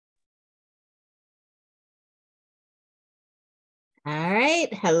All right.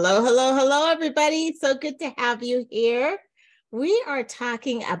 Hello, hello, hello, everybody. So good to have you here. We are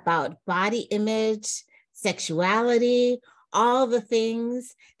talking about body image, sexuality, all the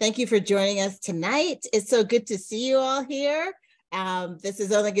things. Thank you for joining us tonight. It's so good to see you all here. This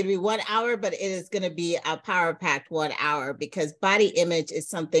is only going to be 1 hour, but it is going to be a power-packed 1 hour because body image is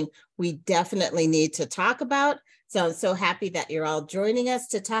something we definitely need to talk about. So I'm so happy that you're all joining us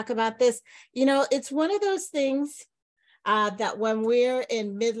to talk about this. You know, it's one of those things that when we're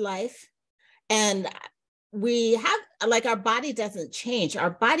in midlife and we have like our body doesn't change, our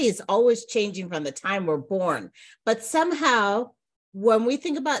body is always changing from the time we're born. But somehow, when we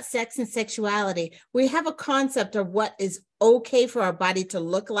think about sex and sexuality, we have a concept of what is okay for our body to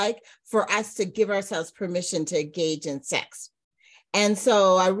look like for us to give ourselves permission to engage in sex. And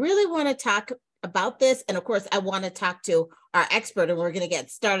so I really want to talk about this. And of course, I want to talk to our expert, and we're going to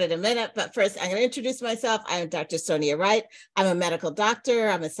get started in a minute. But first, I'm going to introduce myself. I am Dr. Sonia Wright. I'm a medical doctor.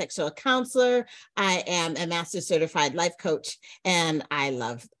 I'm a sexual counselor. I am a master certified life coach, and I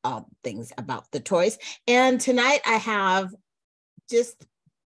love all things about the toys. And tonight I have just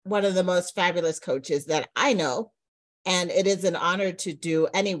one of the most fabulous coaches that I know. And it is an honor to do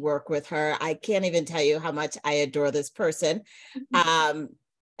any work with her. I can't even tell you how much I adore this person.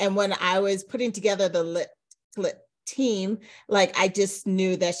 And when I was putting together the Clit team, like I just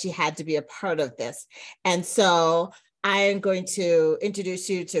knew that she had to be a part of this. And so I am going to introduce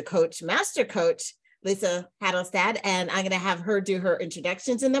you to Master Coach Lisa Hatlestad, and I'm going to have her do her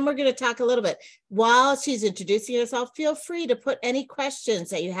introductions, and then we're going to talk a little bit. While she's introducing herself, feel free to put any questions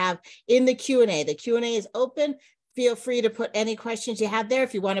that you have in the Q&A. The Q&A is open. Feel free to put any questions you have there.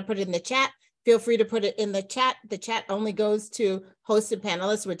 If you want to put it in the chat, feel free to put it in the chat. The chat only goes to hosts and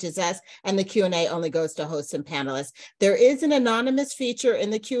panelists, which is us, and the Q&A only goes to hosts and panelists. There is an anonymous feature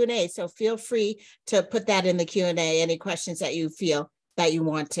in the Q&A, so feel free to put that in the Q&A. Any questions that you feel that you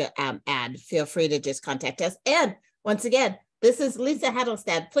want to add, feel free to just contact us. And once again, this is Lisa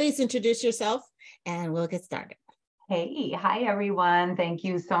Hatlestad. Please introduce yourself, and we'll get started. Hey, hi, everyone. Thank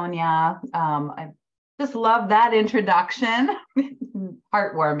you, Sonia. I just love that introduction.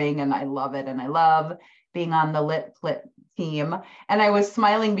 Heartwarming, and I love it. And I love being on the Clit team. And I was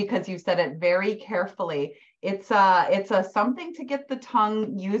smiling because you said it very carefully. It's a something to get the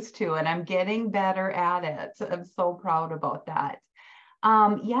tongue used to, and I'm getting better at it. I'm so proud about that.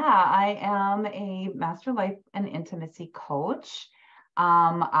 I am a master life and intimacy coach.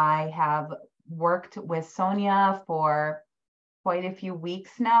 I have worked with Sonia for quite a few weeks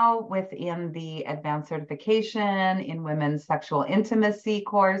now within the advanced certification in women's sexual intimacy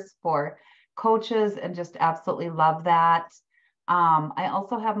course for coaches, and just absolutely love that. I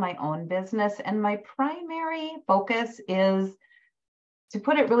also have my own business, and my primary focus is, to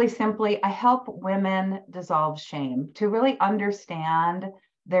put it really simply, I help women dissolve shame, to really understand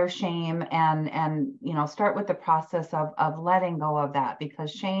their shame and start with the process of letting go of that,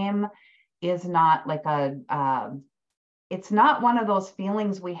 because shame is not like it's not one of those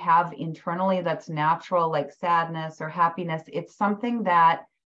feelings we have internally that's natural, like sadness or happiness. It's something that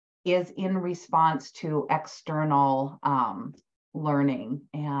is in response to external learning.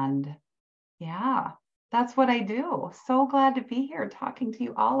 And yeah, that's what I do. So glad to be here talking to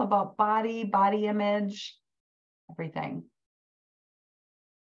you all about body image, everything.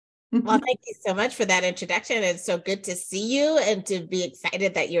 Well, thank you so much for that introduction. It's so good to see you and to be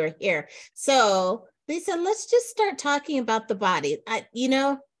excited that you're here. So, Lisa, let's just start talking about the body. I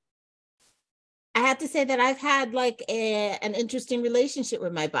have to say that I've had like an interesting relationship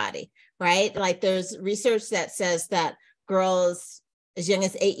with my body, right? Like there's research that says that girls as young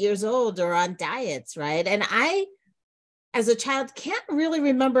as 8 years old are on diets, right? And I, as a child, can't really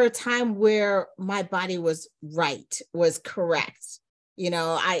remember a time where my body was right, was correct.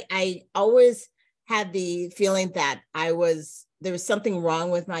 I always had the feeling that there was something wrong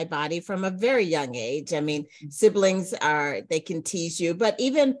with my body from a very young age. I mean, siblings they can tease you, but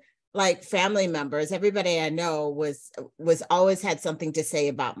even like family members, everybody I know was always had something to say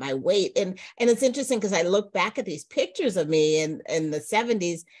about my weight. And it's interesting because I look back at these pictures of me in the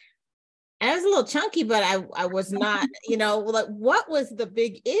 70s, and I was a little chunky, but I was not, like what was the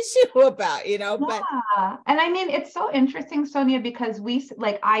big issue about, but yeah. And I mean, it's so interesting, Sonia, because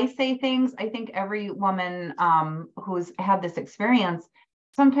I say things, I think every woman who's had this experience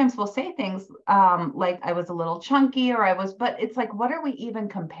sometimes will say things like I was a little chunky but it's like, what are we even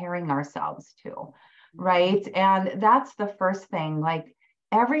comparing ourselves to? Right. And that's the first thing, like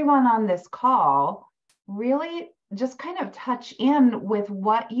everyone on this call really just kind of touch in with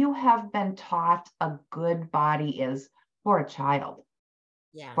what you have been taught a good body is for a child.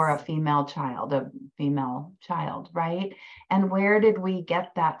 for Yes. a female child, right? And where did we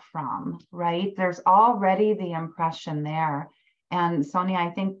get that from, right? There's already the impression there. And Sonia, I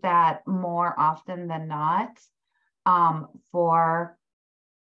think that more often than not, for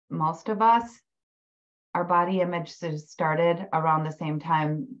most of us, our body image started around the same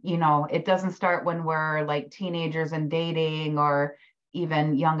time. You know, it doesn't start when we're like teenagers and dating or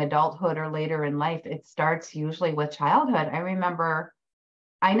even young adulthood or later in life. It starts usually with childhood. I remember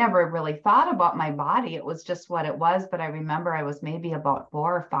I never really thought about my body. It was just what it was. But I remember I was maybe about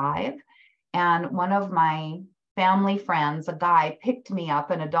 4 or 5. And one of my family friends, a guy, picked me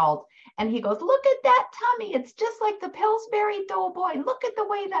up, an adult, and he goes, "Look at that tummy. It's just like the Pillsbury Doughboy. Look at the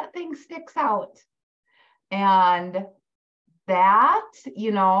way that thing sticks out." And that,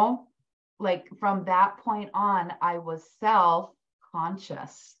 you know, like from that point on, I was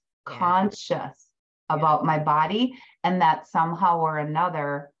self-conscious, Yeah. conscious about my body, and that somehow or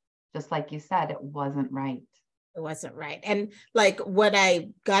another, just like you said, it wasn't right. It wasn't right. And like when I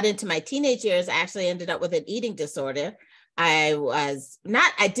got into my teenage years, I actually ended up with an eating disorder. I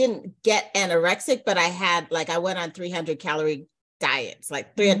didn't get anorexic, but I went on 300-calorie diets,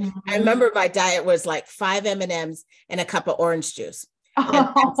 like 300. I remember my diet was like 5 M&Ms and a cup of orange juice. And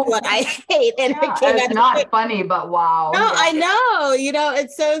that's what I ate. And Yeah, it came it's out not funny, but wow. no, Yeah. I know,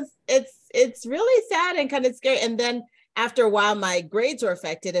 it's so it's really sad and kind of scary. And then after a while, my grades were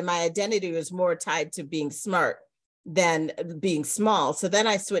affected and my identity was more tied to being smart than being small. So then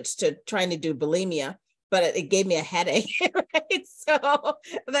I switched to trying to do bulimia, but it gave me a headache, right? So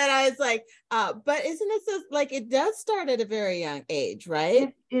then I was like, but isn't it so, like, it does start at a very young age,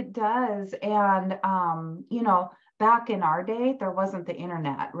 right? It does. And you know, back in our day, there wasn't the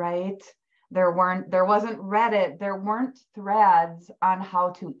internet, right? There wasn't Reddit, there weren't threads on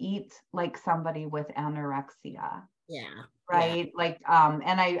how to eat like somebody with anorexia, Yeah. right? Yeah. Like,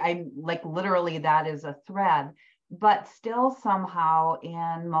 and I like literally that is a thread, but still somehow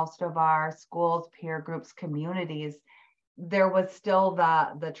in most of our schools, peer groups, communities, there was still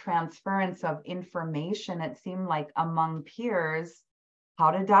the transference of information, it seemed like, among peers,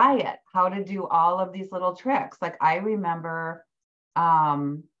 how to diet, how to do all of these little tricks. Like I remember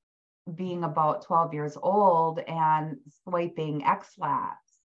being about 12 years old and swiping X-Lax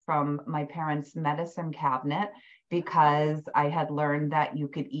from my parents' medicine cabinet because I had learned that you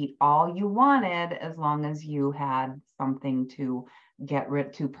could eat all you wanted as long as you had something to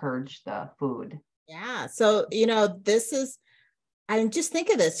to purge the food. Yeah. So, I just think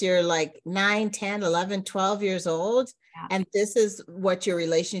of this, you're like 9, 10, 11, 12 years old. Yeah. And this is what your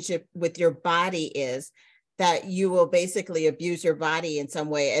relationship with your body is, that you will basically abuse your body in some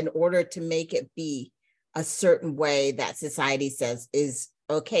way in order to make it be a certain way that society says is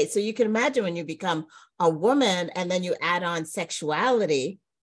okay. So you can imagine when you become a woman and then you add on sexuality,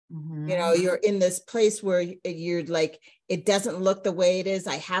 you're in this place where you're like, it doesn't look the way it is.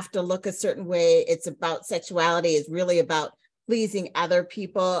 I have to look a certain way. It's about sexuality. It's really about pleasing other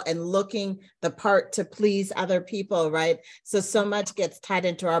people and looking the part to please other people, right? So much gets tied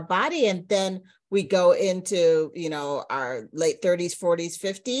into our body. And then we go into, our late 30s, 40s,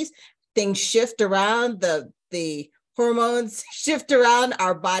 50s, things shift around, the hormones shift around,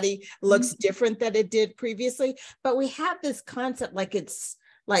 our body looks different than it did previously. But we have this concept like it's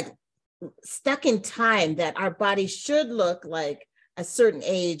like stuck in time that our body should look like a certain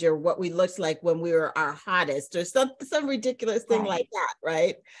age or what we looked like when we were our hottest or some ridiculous thing like that,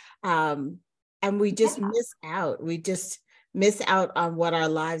 right? And we just miss out. We just miss out on what our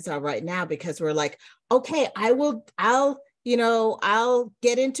lives are right now because we're like, okay, I'll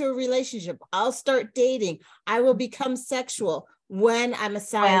get into a relationship. I'll start dating. I will become sexual when I'm a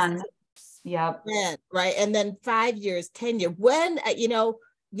size. Yep. Right. And then 5 years, 10 years, when,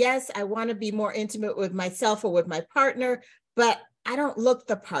 yes, I want to be more intimate with myself or with my partner, but I don't look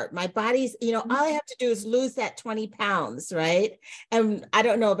the part. My body's, all I have to do is lose that 20 pounds, right? And I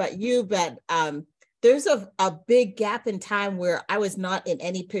don't know about you, but there's a big gap in time where I was not in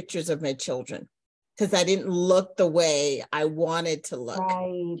any pictures of my children because I didn't look the way I wanted to look.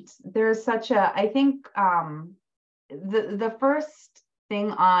 Right. There's I think the first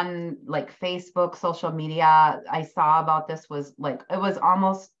thing on like Facebook, social media I saw about this was like, it was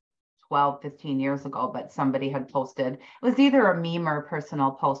almost 12, 15 years ago, but somebody had posted, it was either a meme or a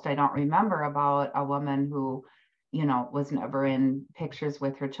personal post, I don't remember, about a woman who, was never in pictures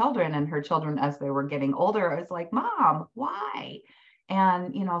with her children, and her children, as they were getting older, I was like, Mom, why?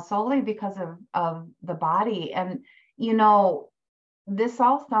 And, solely because of the body. And, this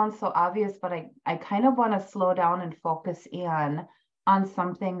all sounds so obvious, but I kind of want to slow down and focus in on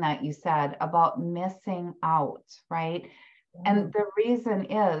something that you said about missing out, right? And the reason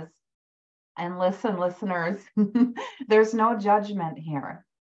is, and listen, listeners, there's no judgment here.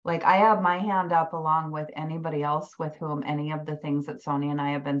 Like, I have my hand up along with anybody else with whom any of the things that Sonia and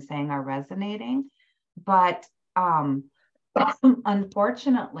I have been saying are resonating. But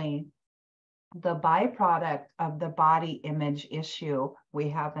unfortunately, the byproduct of the body image issue we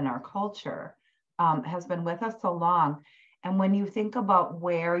have in our culture has been with us so long. And when you think about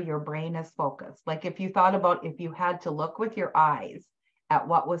where your brain is focused, like if you thought about if you had to look with your eyes at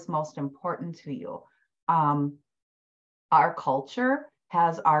what was most important to you, our culture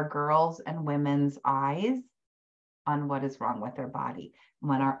has our girls and women's eyes on what is wrong with their body.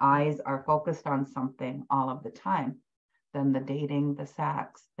 When our eyes are focused on something all of the time, then the dating, the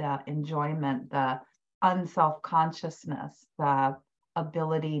sex, the enjoyment, the unself-consciousness, the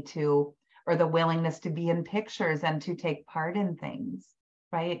ability to, or the willingness to be in pictures and to take part in things,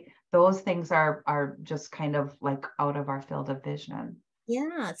 right? Those things are just kind of like out of our field of vision.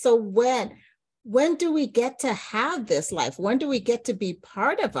 Yeah. So when do we get to have this life? When do we get to be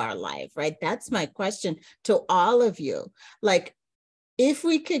part of our life, right? That's my question to all of you. Like, if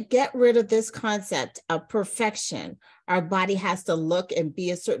we could get rid of this concept of perfection, our body has to look and be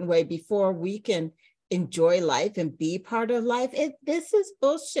a certain way before we can enjoy life and be part of life. This is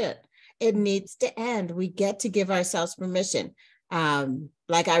bullshit. It needs to end. We get to give ourselves permission.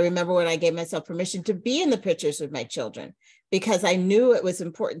 Like I remember when I gave myself permission to be in the pictures with my children, because I knew it was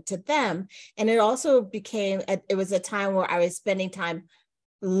important to them. And it also it was a time where I was spending time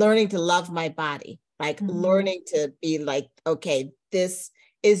learning to love my body, like learning to be like, okay, this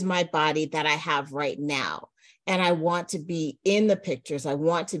is my body that I have right now. And I want to be in the pictures. I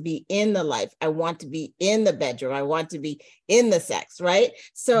want to be in the life. I want to be in the bedroom. I want to be in the sex, right?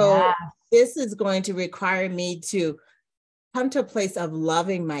 So this is going to require me to come to a place of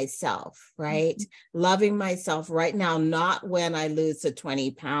loving myself, right? Loving myself right now, not when I lose to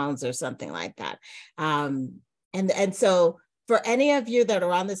 20 pounds or something like that. And so for any of you that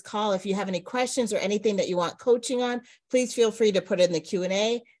are on this call, if you have any questions or anything that you want coaching on, please feel free to put it in the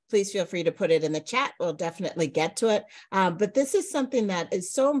Q&A. Please feel free to put it in the chat. We'll definitely get to it. But this is something that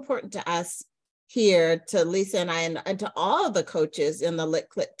is so important to us here, to Lisa and I, and to all of the coaches in the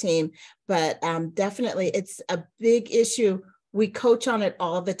Clit team. But definitely it's a big issue. We coach on it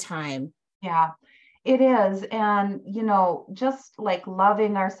all the time. Yeah, it is. And, you know, just like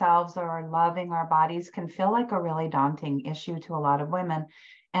loving ourselves or loving our bodies can feel like a really daunting issue to a lot of women.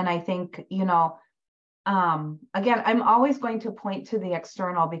 And I think, you know, again, I'm always going to point to the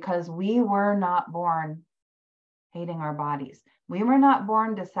external, because we were not born hating our bodies. We were not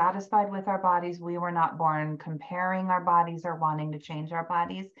born dissatisfied with our bodies. We were not born comparing our bodies or wanting to change our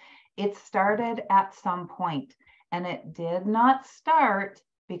bodies. It started at some point, and it did not start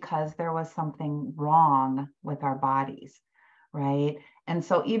because there was something wrong with our bodies, right? And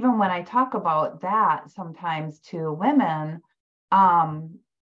so even when I talk about that sometimes to women,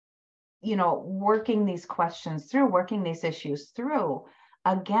 you know, working these questions through, working these issues through,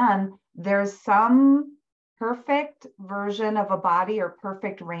 again, there's some perfect version of a body or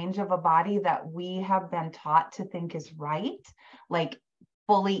perfect range of a body that we have been taught to think is right, like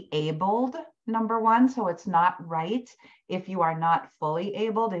fully abled, number one. So it's not right if you are not fully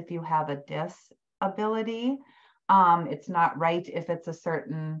abled, if you have a disability. It's not right if it's a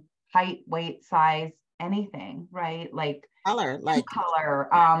certain height, weight, size, anything, right? Like color,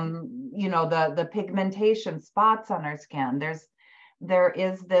 you know, the pigmentation, spots on our skin. There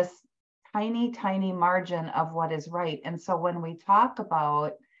is this tiny margin of what is right. And so when we talk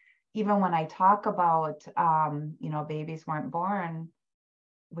about, even when I talk about, you know, babies weren't born,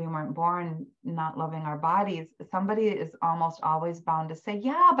 we weren't born not loving our bodies, somebody is almost always bound to say,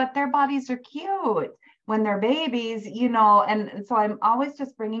 yeah, but their bodies are cute when they're babies, you know. And so I'm always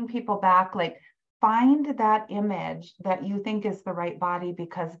just bringing people back, like, find that image that you think is the right body,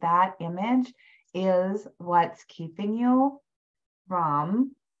 because that image is what's keeping you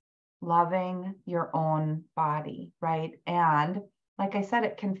from loving your own body, right? And like I said,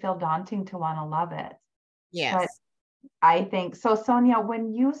 it can feel daunting to want to love it. Yes. But I think so. Sonia,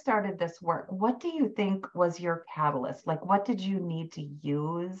 when you started this work, what do you think was your catalyst? Like, what did you need to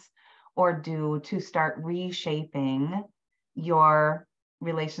use or do to start reshaping your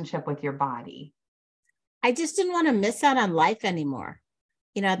relationship with your body? I just didn't want to miss out on life anymore.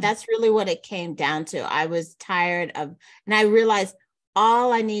 You know, that's really what it came down to. I was tired of, and I realized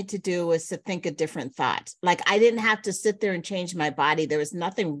all I need to do was to think a different thought. Like, I didn't have to sit there and change my body. There was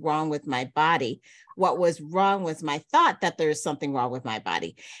nothing wrong with my body. What was wrong was my thought that there is something wrong with my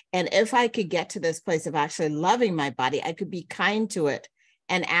body. And if I could get to this place of actually loving my body, I could be kind to it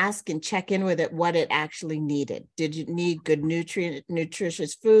and ask and check in with it what it actually needed. Did you need good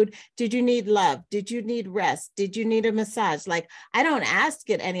nutritious food? Did you need love? Did you need rest? Did you need a massage? Like, I don't ask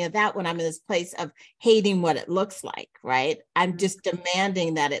it any of that when I'm in this place of hating what it looks like, right? I'm just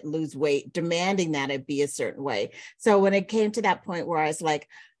demanding that it lose weight, demanding that it be a certain way. So when it came to that point where I was like,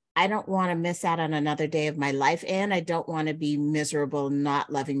 I don't want to miss out on another day of my life, and I don't want to be miserable not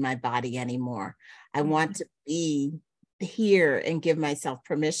loving my body anymore. I want to be here and give myself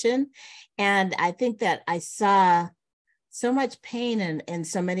permission. And I think that I saw so much pain in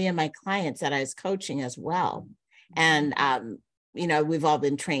so many of my clients that I was coaching as well. And, you know, we've all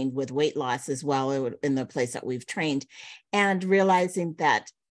been trained with weight loss as well in the place that we've trained, and realizing that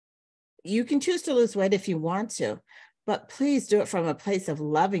you can choose to lose weight if you want to, but please do it from a place of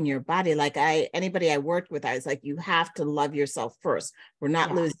loving your body. Like anybody I worked with, I was like, you have to love yourself first. We're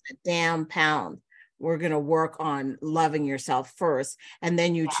not losing a damn pound. We're going to work on loving yourself first, and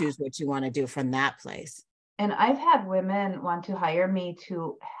then you choose what you want to do from that place. And I've had women want to hire me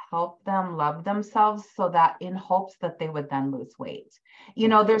to help them love themselves, so that in hopes that they would then lose weight. You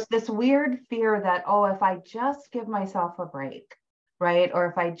know, there's this weird fear that, oh, if I just give myself a break, right? Or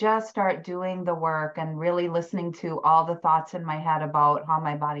if I just start doing the work and really listening to all the thoughts in my head about how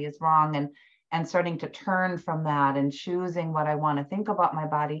my body is wrong, and starting to turn from that and choosing what I want to think about my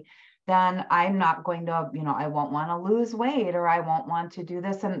body, then I'm not going to, you know, I won't want to lose weight, or I won't want to do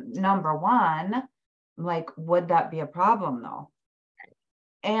this. And number one, like, would that be a problem though?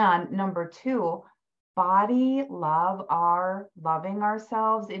 And number two, body love, are loving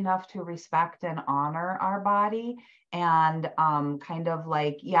ourselves enough to respect and honor our body. And kind of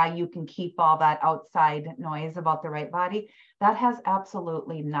like, yeah, you can keep all that outside noise about the right body. That has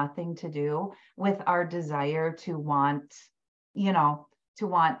absolutely nothing to do with our desire to want, you know, to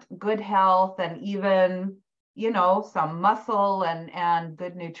want good health, and even, you know, some muscle and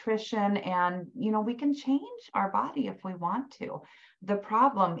good nutrition. And, you know, we can change our body if we want to. The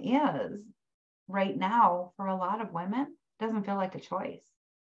problem is, right now, for a lot of women, it doesn't feel like a choice.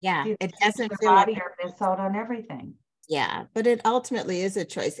 Yeah, it doesn't feel like or miss out on everything. Yeah, but it ultimately is a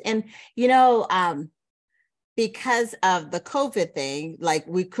choice. And, you know, because of the COVID thing, like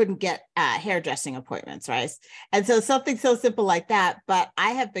we couldn't get hairdressing appointments, right? And so something so simple like that, but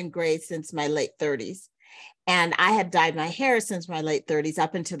I have been gray since my late 30s. And I had dyed my hair since my late 30s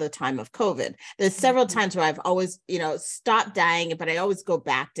up until the time of COVID. There's several times where I've always, you know, stopped dyeing it, but I always go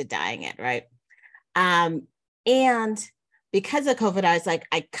back to dyeing it, right? And because of COVID, I was like,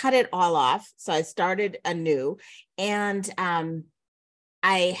 I cut it all off. So I started anew. And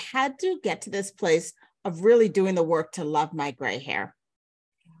I had to get to this place of really doing the work to love my gray hair,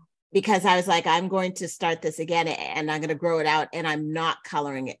 because I was like, I'm going to start this again, and I'm going to grow it out, and I'm not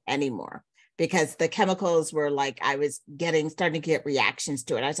coloring it anymore, because the chemicals were like, I was starting to get reactions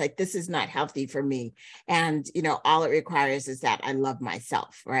to it. I was like, this is not healthy for me. And, you know, all it requires is that I love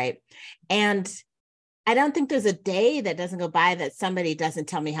myself, right? And I don't think there's a day that doesn't go by that somebody doesn't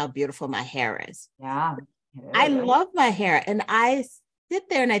tell me how beautiful my hair is. Yeah. I love my hair. And I sit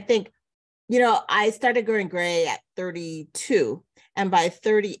there and I think, you know, I started growing gray at 32. And by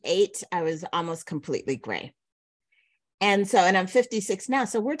 38, I was almost completely gray. And I'm 56 now.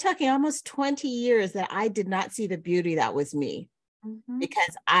 So we're talking almost 20 years that I did not see the beauty that was me.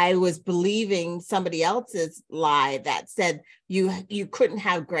 Because I was believing somebody else's lie that said you couldn't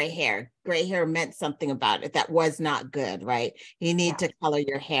have gray hair. Gray hair meant something about it that was not good, right? You need to color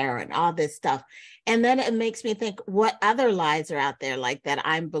your hair and all this stuff. And then it makes me think, what other lies are out there like that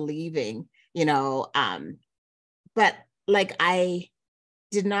I'm believing, you know? But like, I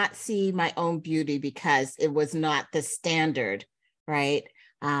did not see my own beauty because it was not the standard, right?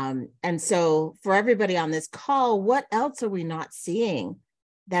 And so for everybody on this call, what else are we not seeing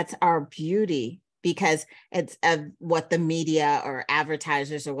that's our beauty? Because it's what the media or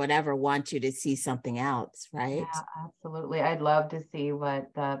advertisers or whatever want you to see something else, right? Yeah, absolutely. I'd love to see what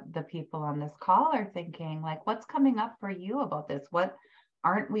the people on this call are thinking. Like, what's coming up for you about this? What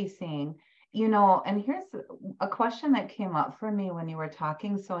aren't we seeing? You know, and here's a question that came up for me when you were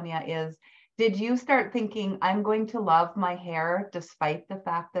talking, Sonia, is, did you start thinking, I'm going to love my hair despite the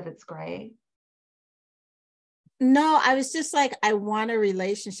fact that it's gray? No, I was just like, I want a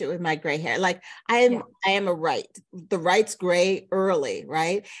relationship with my gray hair. Like I am a right. The right's gray early,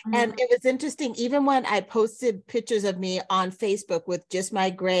 right? And it was interesting, even when I posted pictures of me on Facebook with just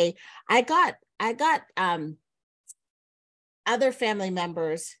my gray, I got other family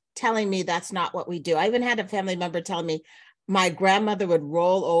members telling me that's not what we do. I even had a family member telling me my grandmother would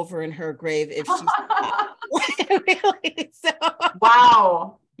roll over in her grave if she really. So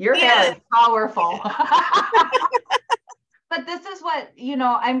wow, your hair is powerful. But this is what,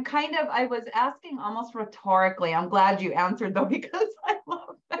 I was asking almost rhetorically. I'm glad you answered though, because I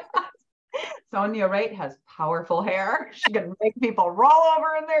love that. Sonia, right, has powerful hair. She can make people roll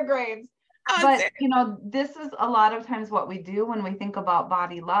over in their graves. But, this is a lot of times what we do when we think about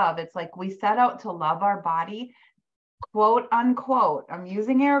body love. It's like we set out to love our body, quote unquote, I'm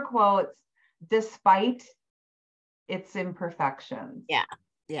using air quotes, despite its imperfections. Yeah.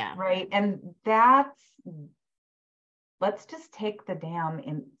 Yeah. Right. And let's just take the damn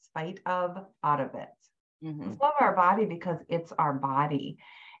in spite of out of it. Mm-hmm. Let's love our body because it's our body.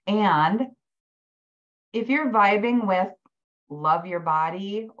 And if you're vibing with love your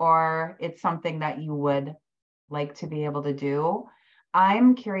body, or it's something that you would like to be able to do,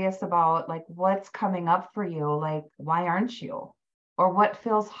 I'm curious about like what's coming up for you. Like, why aren't you? Or what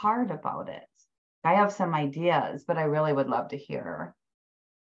feels hard about it? I have some ideas, but I really would love to hear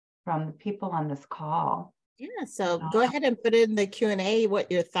from the people on this call. Yeah, so go ahead and put in the Q&A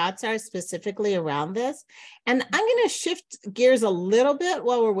what your thoughts are specifically around this. And I'm going to shift gears a little bit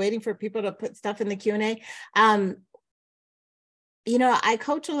while we're waiting for people to put stuff in the Q&A. I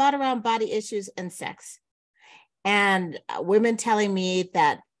coach a lot around body issues and sex. And women telling me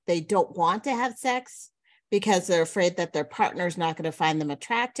that they don't want to have sex because they're afraid that their partner's not going to find them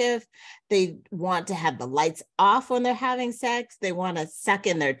attractive. They want to have the lights off when they're having sex. They want to suck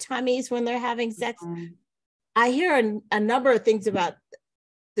in their tummies when they're having sex. Mm-hmm. I hear a number of things about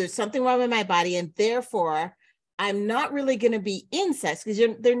there's something wrong with my body, and therefore I'm not really going to be in sex because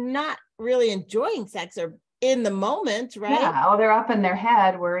they're not really enjoying sex or in the moment, right? Yeah. Oh, they're up in their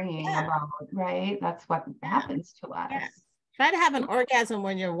head worrying about, right? That's what happens to us. Yeah. Try to have an orgasm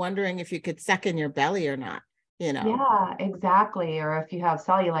when you're wondering if you could suck in your belly or not. Yeah, exactly. Or if you have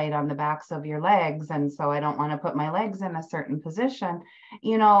cellulite on the backs of your legs, and so I don't want to put my legs in a certain position,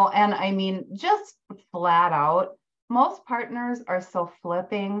 and I mean, just flat out, most partners are so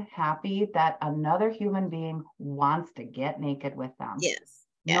flipping happy that another human being wants to get naked with them. Yes.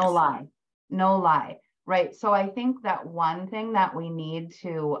 No lie. Right. So I think that one thing that we need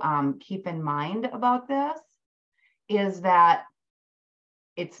to keep in mind about this is that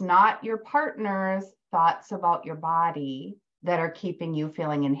it's not your partner's thoughts about your body that are keeping you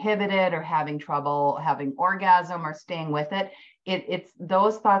feeling inhibited or having trouble having orgasm or staying with it. It's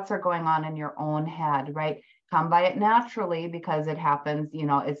those thoughts are going on in your own head, right? Come by it naturally because it happens,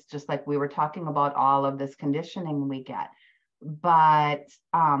 it's just like we were talking about all of this conditioning we get. But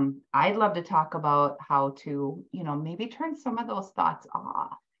I'd love to talk about how to, maybe turn some of those thoughts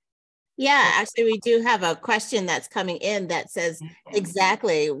off. Yeah, actually, we do have a question that's coming in that says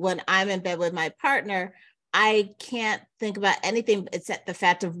exactly when I'm in bed with my partner, I can't think about anything except the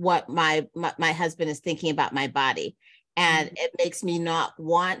fact of what my husband is thinking about my body. And it makes me not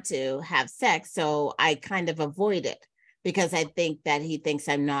want to have sex. So I kind of avoid it because I think that he thinks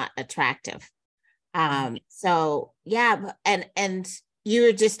I'm not attractive. So yeah, and you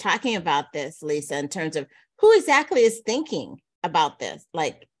were just talking about this, Lisa, in terms of who exactly is thinking about this,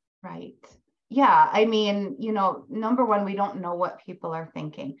 like. Right. Yeah. I mean, number one, we don't know what people are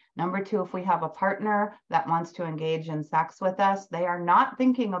thinking. Number two, if we have a partner that wants to engage in sex with us, they are not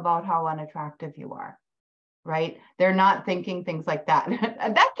thinking about how unattractive you are. Right. They're not thinking things like that.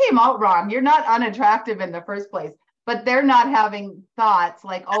 That came out wrong. You're not unattractive in the first place, but they're not having thoughts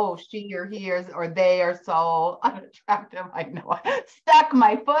like, oh, she or he or they are so unattractive. I know I stuck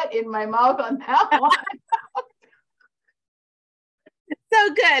my foot in my mouth on that one.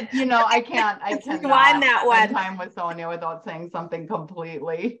 So good. I cannot rewind that one. spend time with Sonia without saying something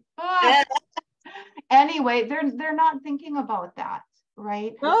completely. Anyway, they're not thinking about that,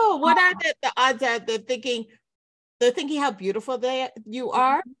 right? Oh, what are the odds are they're thinking how beautiful you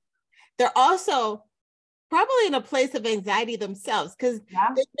are? They're also probably in a place of anxiety themselves because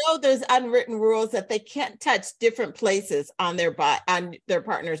they know there's unwritten rules that they can't touch different places on their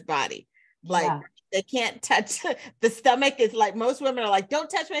partner's body. Like they can't touch the stomach. Is like most women are like, don't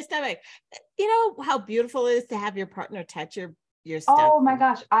touch my stomach. You know how beautiful it is to have your partner touch your stomach. Oh my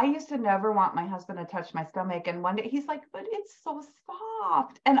gosh. I used to never want my husband to touch my stomach. And one day he's like, but it's so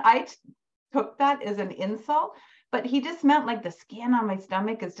soft. And I took that as an insult, but he just meant like the skin on my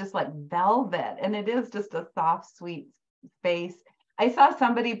stomach is just like velvet. And it is just a soft, sweet space. I saw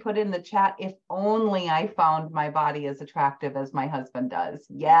somebody put in the chat, if only I found my body as attractive as my husband does.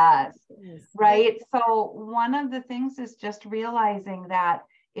 Yes. Right. So one of the things is just realizing that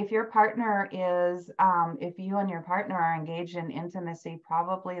if your partner is, if you and your partner are engaged in intimacy,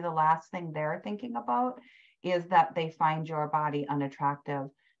 probably the last thing they're thinking about is that they find your body unattractive.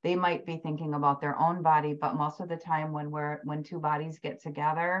 They might be thinking about their own body, but most of the time when two bodies get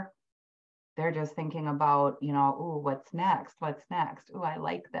together, They're just thinking about, ooh, what's next? What's next? Ooh, I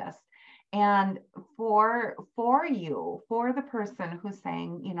like this. And for the person who's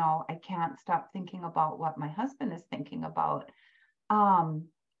saying, I can't stop thinking about what my husband is thinking about.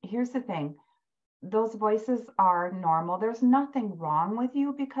 Here's the thing. Those voices are normal. There's nothing wrong with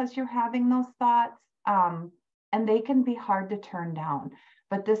you because you're having those thoughts. And they can be hard to turn down.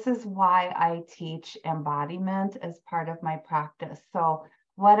 But this is why I teach embodiment as part of my practice. So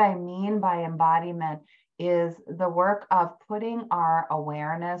what I mean by embodiment is the work of putting our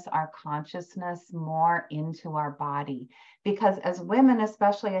awareness, our consciousness more into our body. Because as women,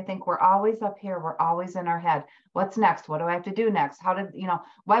 especially, I think we're always up here, we're always in our head. What's next? What do I have to do next? How did,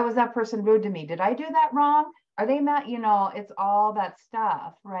 why was that person rude to me? Did I do that wrong? Are they mad? It's all that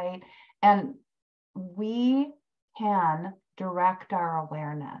stuff, right? And we can direct our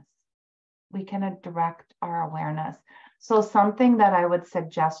awareness. We can direct our awareness. So something that I would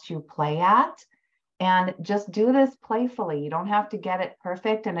suggest you play at, and just do this playfully. You don't have to get it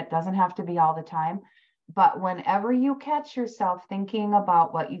perfect, and it doesn't have to be all the time. But whenever you catch yourself thinking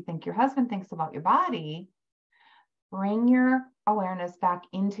about what you think your husband thinks about your body, bring your awareness back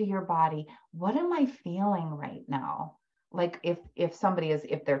into your body. What am I feeling right now? Like if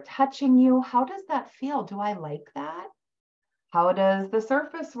they're touching you, how does that feel? Do I like that? How does the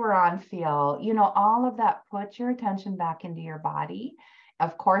surface we're on feel? All of that, put your attention back into your body.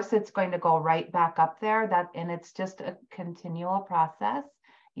 Of course, it's going to go right back up there, and it's just a continual process.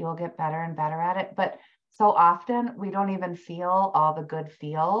 You'll get better and better at it. But so often we don't even feel all the good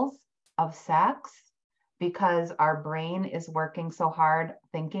feels of sex because our brain is working so hard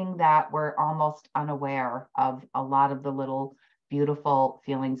thinking that we're almost unaware of a lot of the little beautiful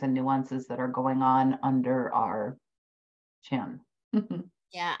feelings and nuances that are going on under our chin.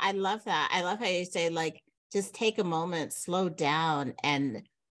 Yeah, I love that. I love how you say, like, just take a moment, slow down, and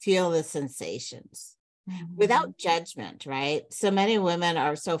feel the sensations without judgment, right? So many women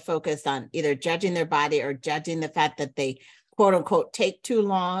are so focused on either judging their body or judging the fact that they, quote unquote, take too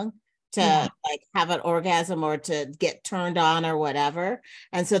long to like have an orgasm or to get turned on or whatever.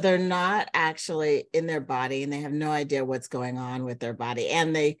 And so they're not actually in their body, and they have no idea what's going on with their body.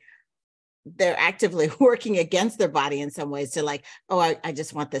 And they're actively working against their body in some ways to like, oh, I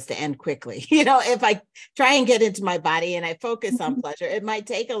just want this to end quickly. If I try and get into my body and I focus on pleasure, it might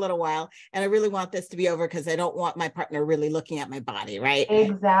take a little while. And I really want this to be over because I don't want my partner really looking at my body, right?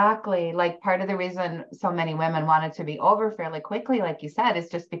 Exactly. Like part of the reason so many women want it to be over fairly quickly, like you said, is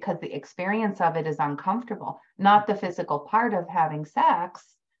just because the experience of it is uncomfortable, not the physical part of having sex.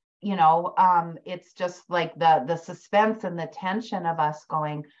 It's just like the suspense and the tension of us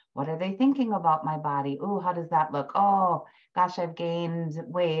going, what are they thinking about my body? Oh, how does that look? Oh, gosh, I've gained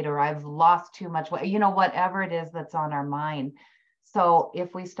weight or I've lost too much weight, whatever it is that's on our mind. So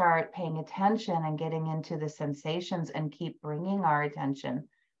if we start paying attention and getting into the sensations and keep bringing our attention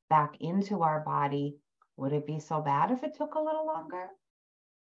back into our body, would it be so bad if it took a little longer?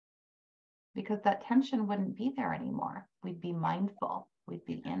 Because that tension wouldn't be there anymore. We'd be mindful. We'd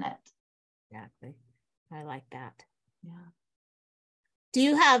be in it. Exactly. I like that. Yeah. Do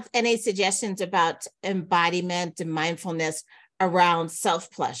you have any suggestions about embodiment and mindfulness around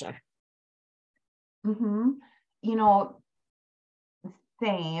self-pleasure?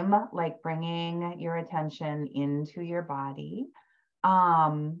 Same, like bringing your attention into your body.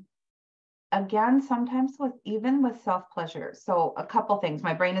 Again, sometimes even with self-pleasure. So a couple things,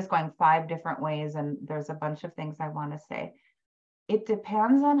 my brain is going 5 different ways, and there's a bunch of things I want to say. It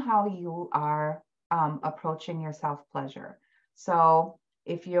depends on how you are approaching your self-pleasure. So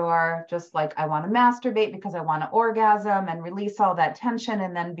if you're just like, I want to masturbate because I want to orgasm and release all that tension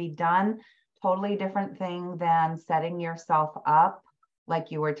and then be done, totally different thing than setting yourself up like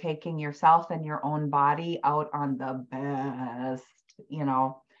you were taking yourself and your own body out on the best,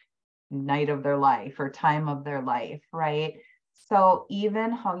 night of their life or time of their life, right? So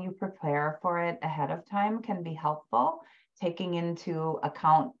even how you prepare for it ahead of time can be helpful, taking into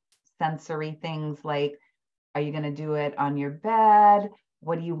account sensory things like, are you going to do it on your bed?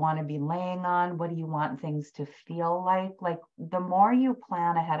 What do you want to be laying on? What do you want things to feel like? Like the more you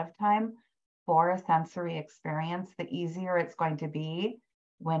plan ahead of time for a sensory experience, the easier it's going to be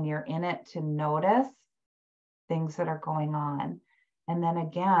when you're in it to notice things that are going on. And then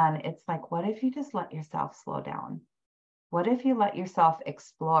again, it's like, what if you just let yourself slow down? What if you let yourself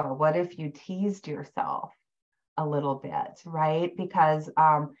explore? What if you teased yourself a little bit, right? Because,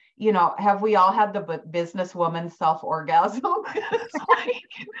 have we all had the businesswoman self-orgasm? It's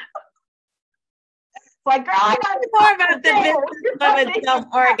like, girl, I got more about the businesswoman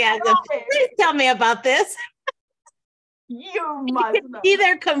self-orgasm. Please tell me about this. You must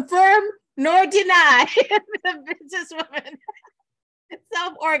either confirm, nor deny the businesswoman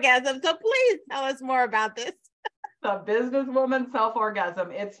self-orgasm. So please tell us more about this. The businesswoman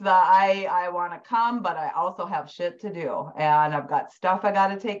self-orgasm. It's the I want to come, but I also have shit to do. And I've got stuff I got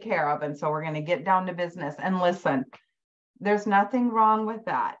to take care of. And so we're going to get down to business. And listen, there's nothing wrong with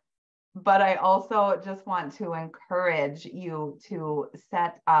that. But I also just want to encourage you to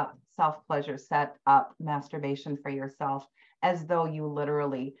set up self-pleasure, set up masturbation for yourself as though you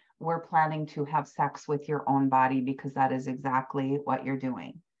literally were planning to have sex with your own body, because that is exactly what you're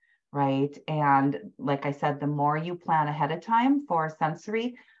doing, right? And like I said, the more you plan ahead of time for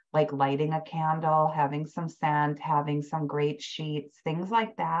sensory, like lighting a candle, having some scent, having some great sheets, things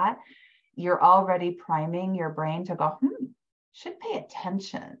like that, you're already priming your brain to go, should pay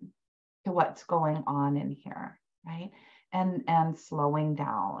attention to what's going on in here, right? And slowing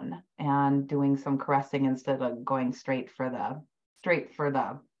down and doing some caressing instead of going straight for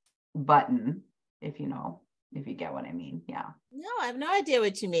the button, if you get what I mean. Yeah. No, I have no idea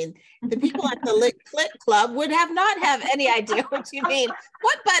what you mean. The people at the Clit Club would not have any idea what you mean.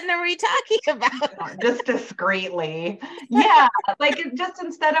 What button are we talking about? Just discreetly. Yeah. Like just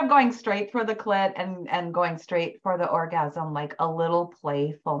instead of going straight for the clit and going straight for the orgasm, like a little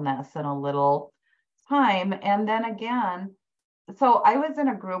playfulness and a little time. And then again, so I was in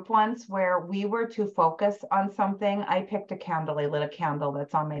a group once where we were to focus on something. I picked a candle. I lit a candle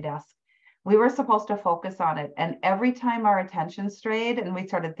that's on my desk. We were supposed to focus on it. And every time our attention strayed and we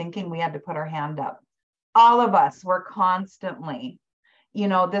started thinking, we had to put our hand up. All of us were constantly,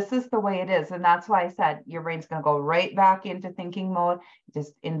 this is the way it is. And that's why I said your brain's going to go right back into thinking mode.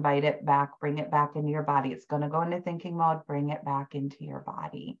 Just invite it back, bring it back into your body. It's going to go into thinking mode, bring it back into your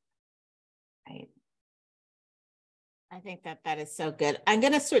body. Right. I think that is so good. I'm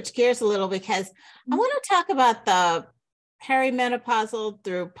going to switch gears a little because I want to talk about the perimenopausal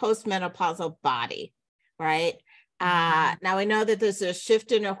through postmenopausal body, right? Now we know that there's a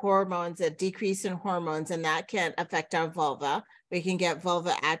shift in the hormones, a decrease in hormones, and that can affect our vulva. We can get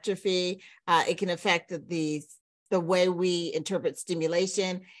vulva atrophy. It can affect the way we interpret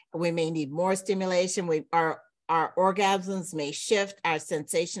stimulation. We may need more stimulation. Our orgasms may shift. Our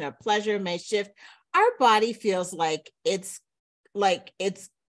sensation of pleasure may shift. Our body feels like it's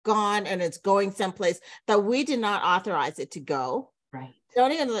gone and it's going someplace that we did not authorize it to go. Right.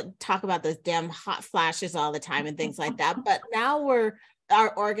 Don't even talk about those damn hot flashes all the time and things like that. But now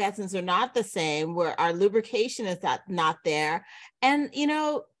our orgasms are not the same, where our lubrication is not there. And, you get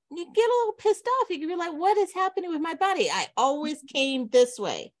a little pissed off. You can be like, what is happening with my body? I always came this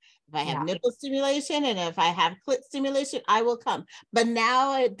way. If I have nipple stimulation and if I have clit stimulation, I will come. But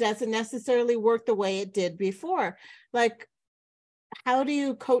now it doesn't necessarily work the way it did before. Like, how do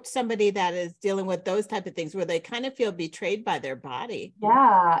you coach somebody that is dealing with those type of things where they kind of feel betrayed by their body?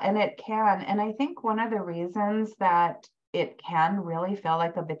 Yeah, and it can. And I think one of the reasons that it can really feel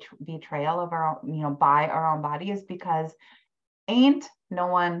like a betrayal of our own, by our own body is because ain't no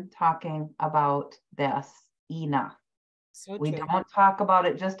one talking about this enough. So we don't talk about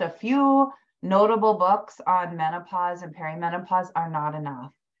it. Just a few notable books on menopause and perimenopause are not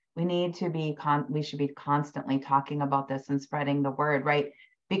enough. We need to we should be constantly talking about this and spreading the word, right?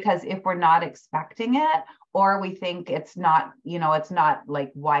 Because if we're not expecting it, or we think it's not, it's not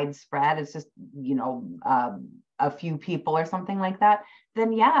like widespread, it's just, a few people or something like that,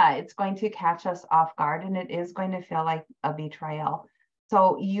 then yeah, it's going to catch us off guard and it is going to feel like a betrayal.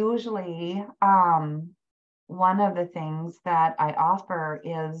 So usually, one of the things that I offer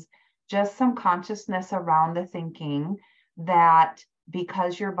is just some consciousness around the thinking that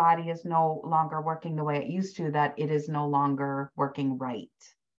because your body is no longer working the way it used to, that it is no longer working right.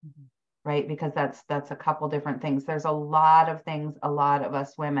 Mm-hmm. Right? Because that's a couple different things. There's a lot of things a lot of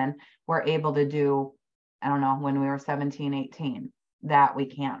us women were able to do, I don't know, when we were 17, 18, that we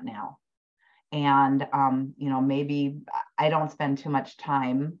can't now. And, maybe I don't spend too much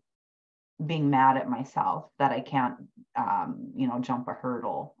time being mad at myself that I can't, jump a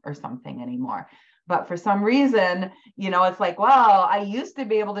hurdle or something anymore. But for some reason, it's like, well, I used to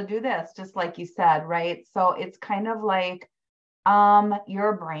be able to do this, just like you said, right? So it's kind of like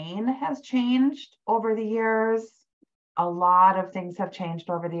your brain has changed over the years. A lot of things have changed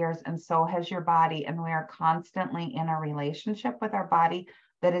over the years, and so has your body. And we are constantly in a relationship with our body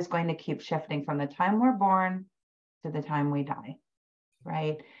that is going to keep shifting from the time we're born to the time we die,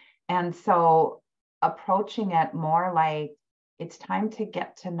 right? And so approaching it more like it's time to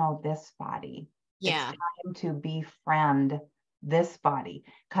get to know this body. Yeah. It's time to befriend this body,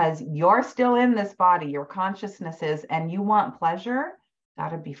 because you're still in this body, your consciousness is, and you want pleasure, got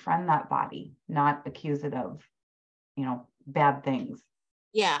to befriend that body, not accuse it of, bad things.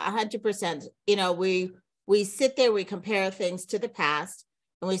 Yeah, 100%. You know, we sit there, we compare things to the past,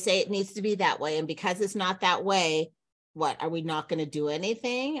 and we say it needs to be that way. And because it's not that way, what are we not going to do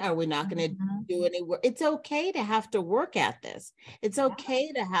anything? Are we not going to Mhm. do any work? It's okay to have to work at this. It's Yeah, okay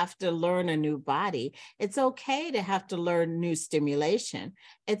to have to learn a new body. It's okay to have to learn new stimulation.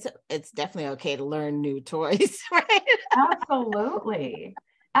 It's definitely okay to learn new toys, right? absolutely.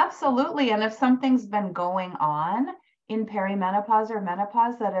 Absolutely. And if something's been going on in perimenopause or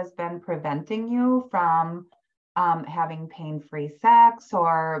menopause that has been preventing you from having pain-free sex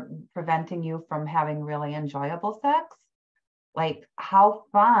or preventing you from having really enjoyable sex, like how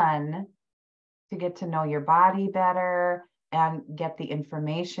fun to get to know your body better and get the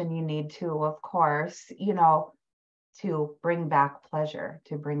information you need to, of course, to bring back pleasure,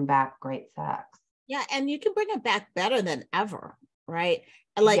 to bring back great sex. Yeah, and you can bring it back better than ever, right?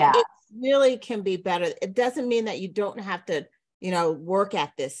 Like Yeah, it really can be better. It doesn't mean that you don't have to, work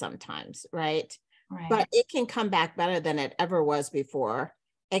at this sometimes, right? But right. it can come back better than it ever was before.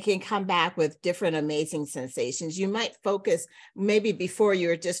 It can come back with different amazing sensations. You might focus, maybe before you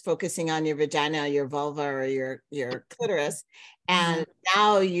were just focusing on your vagina, your vulva, or your clitoris, Mhm. and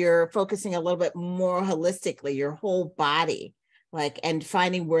now you're focusing a little bit more holistically, your whole body, like, and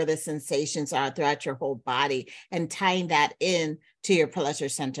finding where the sensations are throughout your whole body and tying that in to your pleasure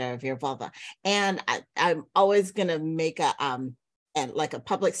center of your vulva. And I'm always going to make and like a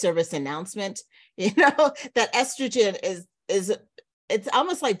public service announcement, that estrogen is it's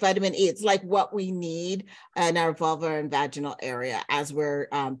almost like vitamin E. It's like what we need in our vulva and vaginal area as we're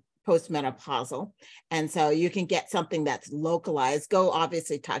postmenopausal. And so you can get something that's localized. Go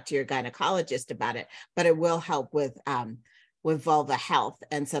obviously talk to your gynecologist about it, but it will help with vulva health.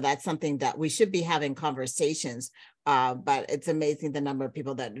 And so that's something that we should be having conversations. But it's amazing the number of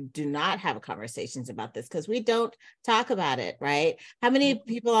people that do not have conversations about this because we don't talk about it, right? How many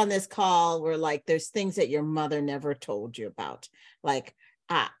people on this call were like, there's things that your mother never told you about, like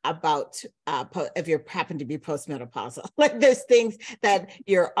about if you happen to be postmenopausal, like there's things that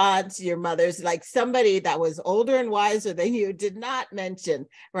your aunts, your mothers, like somebody that was older and wiser than you did not mention,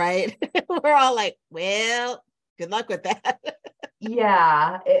 right? We're all like, well, good luck with that.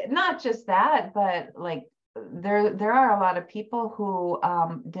 Yeah, not just that, but like there are a lot of people who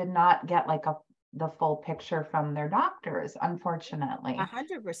did not get like the full picture from their doctors, A unfortunately.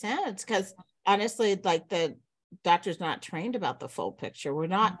 100%. Because honestly, like the doctor's not trained about the full picture. We're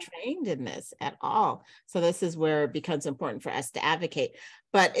not trained in this at all. So this is where it becomes important for us to advocate.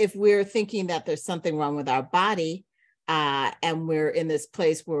 But if we're thinking that there's something wrong with our body, and we're in this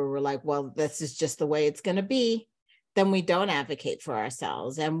place where we're like, well, this is just the way it's going to be, then we don't advocate for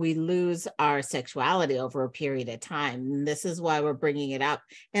ourselves and we lose our sexuality over a period of time. And this is why we're bringing it up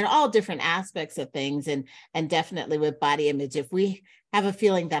in all different aspects of things, and definitely with body image. If we have a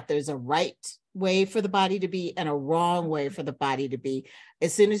feeling that there's a right way for the body to be and a wrong way for the body to be,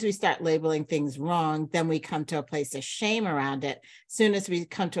 as soon as we start labeling things wrong, then we come to a place of shame around it. As soon as we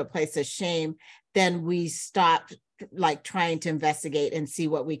come to a place of shame, then we stop like trying to investigate and see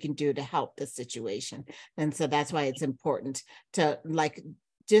what we can do to help the situation. And so that's why it's important to like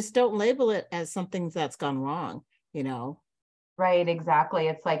just don't label it as something that's gone wrong, you know. Right, exactly.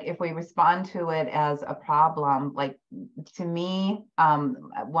 It's like if we respond to it as a problem, like to me,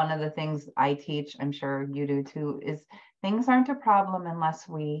 one of the things I teach, I'm sure you do too, is things aren't a problem unless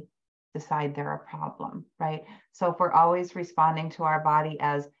we decide they're a problem, right? So if we're always responding to our body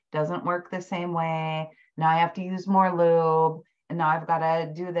as doesn't work the same way, now I have to use more lube, and now I've got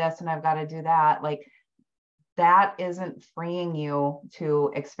to do this and I've got to do that, like that isn't freeing you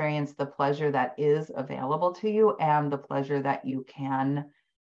to experience the pleasure that is available to you and the pleasure that you can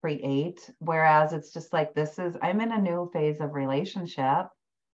create. Whereas it's just like, I'm in a new phase of relationship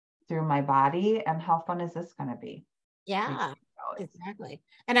through my body. And how fun is this going to be? Like, Yeah, it's, exactly.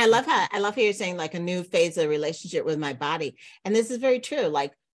 And I love how you're saying like a new phase of relationship with my body. And this is very true.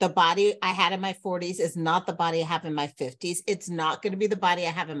 Like the body I had in my 40s is not the body I have in my 50s. It's not going to be the body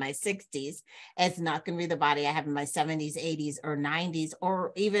I have in my 60s. It's not going to be the body I have in my 70s, 80s, or 90s,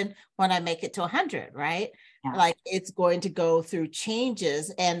 or even when I make it to 100, right? yeah, Like it's going to go through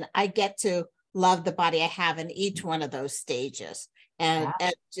changes, and I get to love the body I have in each one of those stages, and, yeah.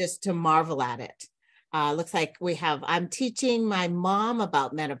 and just to marvel at it. Looks like I'm teaching my mom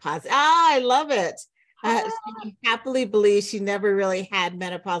about menopause. I love it. She happily believes she never really had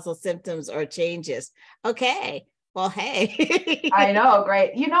menopausal symptoms or changes. Okay. Well, I hey. know,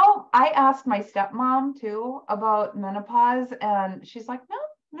 great. I asked my stepmom too about menopause, and she's like, no,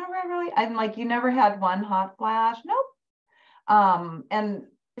 never really. I'm like, you never had one hot flash? Nope. And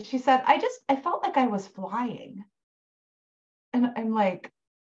she said, I felt like I was flying. And I'm like,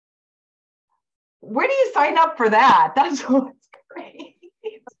 where do you sign up for that? That's what's great.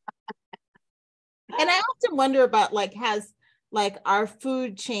 And I often wonder about like, has like our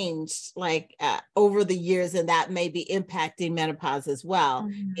food changed like over the years, and that may be impacting menopause as well.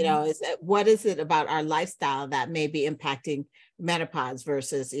 You know, what is it about our lifestyle that may be impacting menopause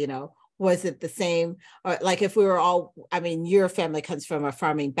versus, you know, was it the same? Or like if we were all, I mean, your family comes from a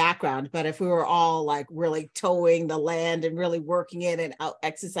farming background, but if we were all like really towing the land and really working it and out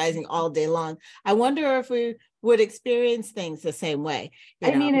exercising all day long, I wonder if we would experience things the same way.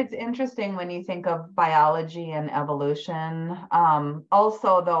 I mean, it's interesting when you think of biology and evolution.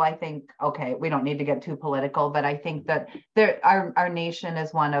 Also, though, I think, okay, we don't need to get too political, but I think that our nation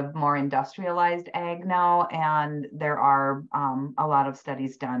is one of more industrialized ag now, and there are a lot of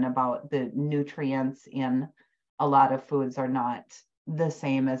studies done about the nutrients in a lot of foods are not the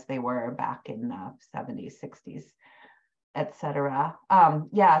same as they were back in the 70s, 60s. Etc.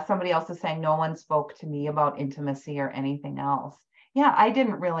 Yeah, somebody else is saying no one spoke to me about intimacy or anything else. Yeah, I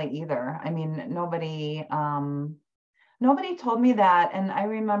didn't really either. I mean, nobody told me that. And I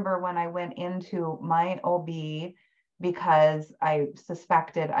remember when I went into my OB because I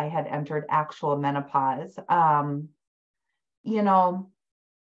suspected I had entered actual menopause. You know,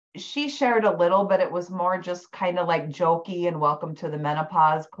 she shared a little, but it was more just kind of like jokey and welcome to the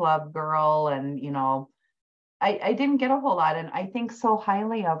menopause club girl, and you know, I didn't get a whole lot, and I think so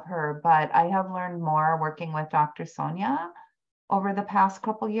highly of her, but I have learned more working with Dr. Sonia over the past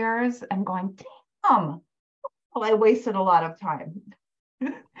couple years and going, damn, well, I wasted a lot of time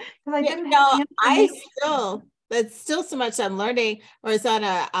because I didn't have the information. That's still so much I'm learning. I was on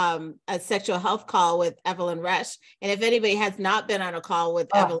a sexual health call with Evelyn Resch. And if anybody has not been on a call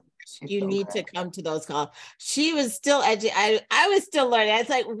with Evelyn Resch, you need to come to those calls. She was still I was still learning. I was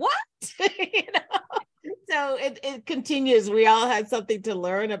like, what? You know? So it continues. We all have something to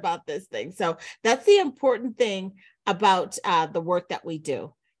learn about this thing. So that's the important thing about the work that we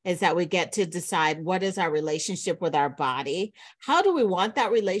do, is that we get to decide what is our relationship with our body. How do we want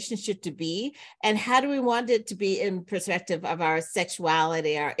that relationship to be? And how do we want it to be in perspective of our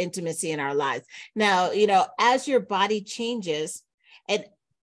sexuality, our intimacy in our lives? Now, you know, as your body changes, and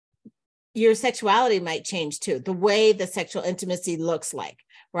your sexuality might change too, the way the sexual intimacy looks like.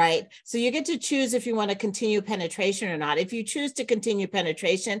 Right. So you get to choose if you want to continue penetration or not. If you choose to continue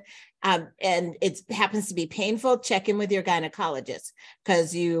penetration and it happens to be painful, check in with your gynecologist,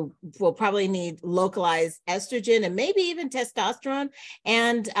 because you will probably need localized estrogen and maybe even testosterone.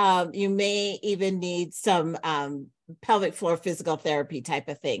 And you may even need some pelvic floor physical therapy type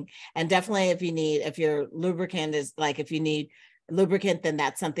of thing. And definitely if your lubricant is like, if you need lubricant, then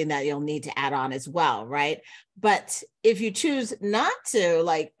that's something that you'll need to add on as well, right? But if you choose not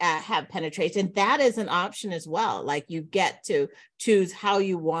to have penetration, that is an option as well. Like you get to choose how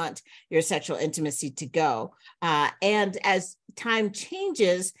you want your sexual intimacy to go. And as time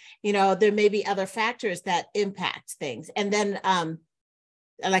changes, you know, there may be other factors that impact things. And then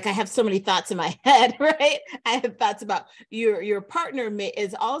like I have so many thoughts in my head, right? I have thoughts about your partner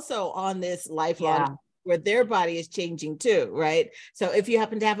is also on this lifelong where their body is changing too, right? So if you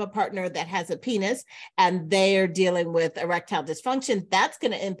happen to have a partner that has a penis and they are dealing with erectile dysfunction, that's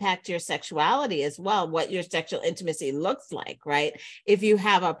going to impact your sexuality as well, what your sexual intimacy looks like, right? If you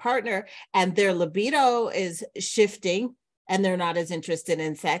have a partner and their libido is shifting and they're not as interested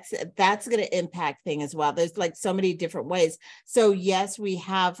in sex, that's going to impact things as well. There's like so many different ways. So yes, we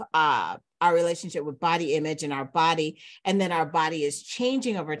have our relationship with body image and our body, and then our body is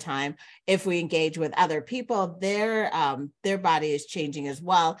changing over time. If we engage with other people, their body is changing as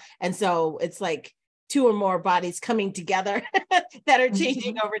well. And so it's like two or more bodies coming together that are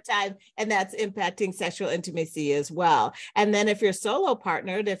changing over time, and that's impacting sexual intimacy as well. And then if you're solo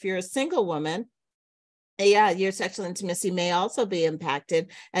partnered, if you're a single woman, your sexual intimacy may also be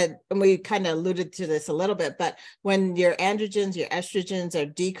impacted. And we kind of alluded to this a little bit, but when your androgens, your estrogens are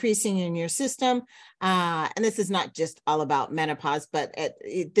decreasing in your system, and this is not just all about menopause, but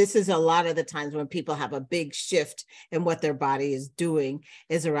this is a lot of the times when people have a big shift in what their body is doing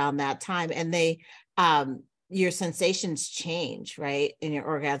is around that time. And your sensations change, right? And your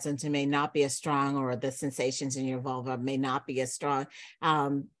orgasms may not be as strong, or the sensations in your vulva may not be as strong.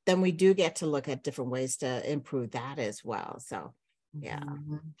 Then we do get to look at different ways to improve that as well. So, yeah.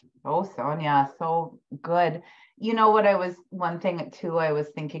 Oh, Sonia, so good. You know what, one thing too, I was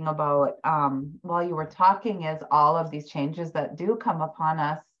thinking about while you were talking is all of these changes that do come upon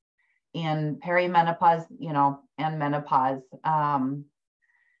us in perimenopause, you know, and menopause.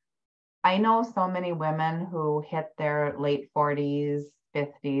 I know so many women who hit their late 40s,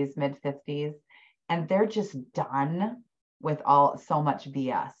 50s, mid 50s, and they're just done with so much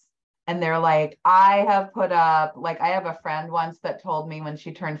BS. And they're like, I have put up, like, I have a friend once that told me when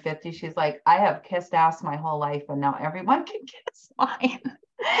she turned 50, she's like, I have kissed ass my whole life and now everyone can kiss mine.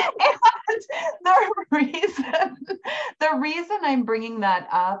 And the reason I'm bringing that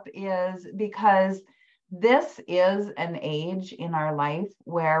up is because this is an age in our life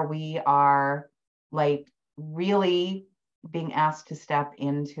where we are like really being asked to step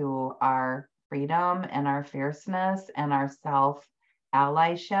into our freedom and our fierceness and our self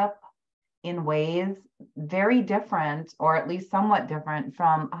allyship in ways very different, or at least somewhat different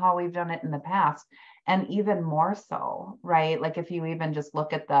from how we've done it in the past. And even more so, right? Like if you even just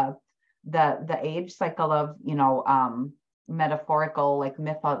look at the age cycle of, metaphorical, like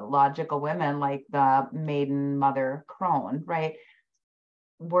mythological women, like the maiden mother crone, right?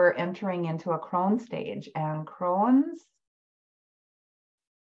 We're entering into a crone stage, and crones,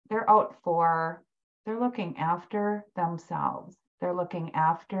 they're looking after themselves. They're looking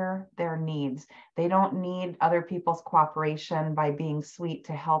after their needs. They don't need other people's cooperation by being sweet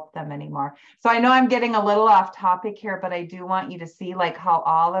to help them anymore. So I know I'm getting a little off topic here, but I do want you to see like how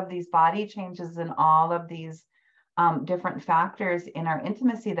all of these body changes and all of these different factors in our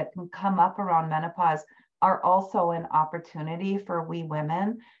intimacy that can come up around menopause are also an opportunity for we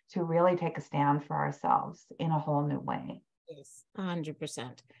women to really take a stand for ourselves in a whole new way. Yes,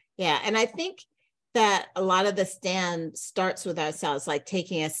 100%. Yeah. And I think that a lot of the stand starts with ourselves, like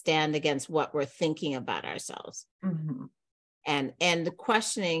taking a stand against what we're thinking about ourselves. Mm-hmm. And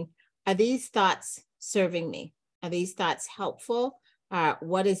questioning, are these thoughts serving me? Are these thoughts helpful?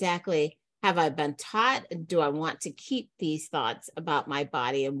 What exactly have I been taught? Do I want to keep these thoughts about my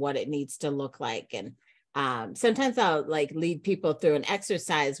body and what it needs to look like? And sometimes I'll like lead people through an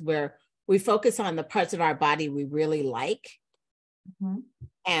exercise where we focus on the parts of our body we really like. Mm-hmm.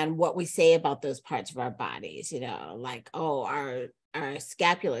 And what we say about those parts of our bodies, like, oh, our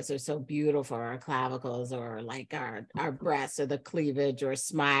scapulas are so beautiful, our clavicles, or like our breasts, or the cleavage, or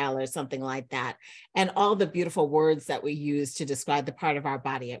smile, or something like that. And all the beautiful words that we use to describe the part of our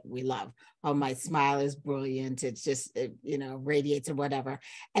body we love. Oh, my smile is brilliant. It's just, radiates or whatever.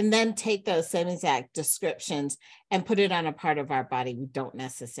 And then take those same exact descriptions and put it on a part of our body we don't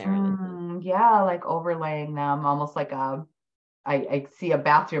necessarily. Yeah, like overlaying them, almost like I see a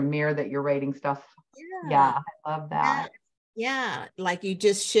bathroom mirror that you're writing stuff. Yeah, I love that. Yeah, like you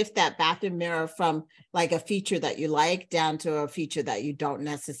just shift that bathroom mirror from like a feature that you like down to a feature that you don't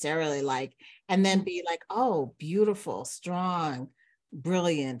necessarily like, and then be like, oh, beautiful, strong,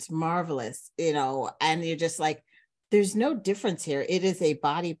 brilliant, marvelous, and you're just like, there's no difference here. It is a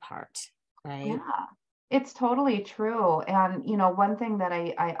body part, right? Yeah, it's totally true. And, one thing that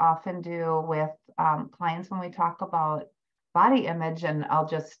I often do with clients when we talk about body image, and I'll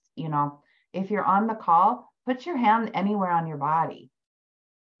just, if you're on the call, put your hand anywhere on your body,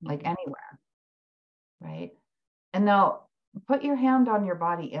 like anywhere, right? And now put your hand on your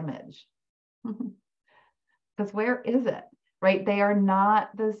body image. Because where is it, right? They are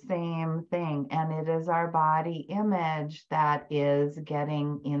not the same thing. And it is our body image that is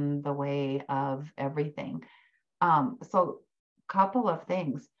getting in the way of everything. So couple of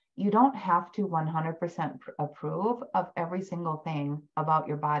things. You don't have to 100% approve of every single thing about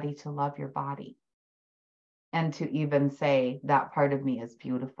your body to love your body. And to even say that part of me is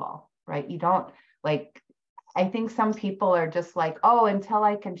beautiful, right? You don't like, I think some people are just like, oh, until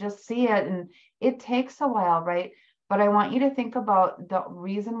I can just see it. And it takes a while, right? But I want you to think about the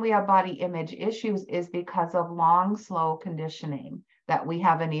reason we have body image issues is because of long, slow conditioning that we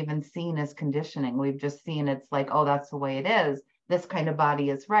haven't even seen as conditioning. We've just seen it's like, oh, that's the way it is. This kind of body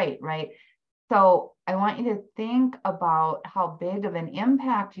is right? So I want you to think about how big of an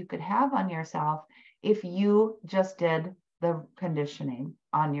impact you could have on yourself if you just did the conditioning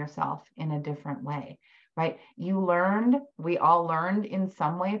on yourself in a different way, right? We all learned in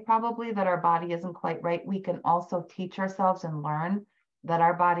some way probably that our body isn't quite right. We can also teach ourselves and learn that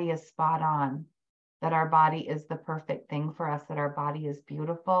our body is spot on, that our body is the perfect thing for us, that our body is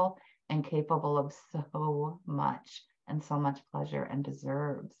beautiful and capable of so much and so much pleasure and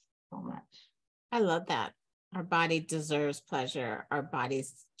deserves so much. I love that. Our body deserves pleasure. Our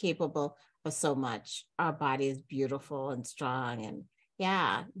body's capable of so much. Our body is beautiful and strong. And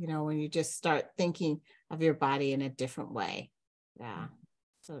yeah, when you just start thinking of your body in a different way. Yeah,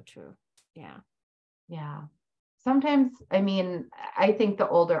 so true. Yeah. Yeah. Sometimes, I think the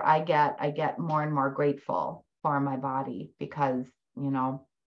older I get more and more grateful for my body because,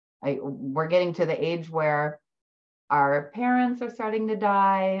 we're getting to the age where our parents are starting to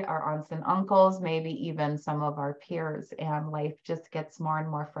die, our aunts and uncles, maybe even some of our peers, and life just gets more and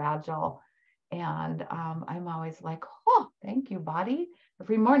more fragile. And I'm always like, oh, thank you, body.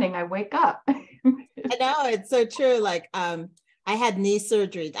 Every morning I wake up. I know, it's so true. Like, I had knee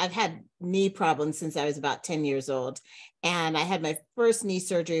surgery. I've had knee problems since I was about 10 years old. And I had my first knee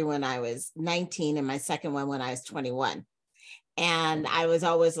surgery when I was 19 and my second one when I was 21. And I was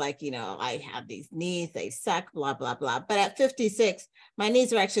always like, I have these knees, they suck, blah, blah, blah. But at 56, my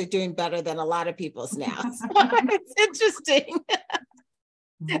knees are actually doing better than a lot of people's now. So it's interesting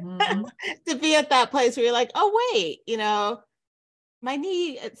to be at that place where you're like, oh, wait, my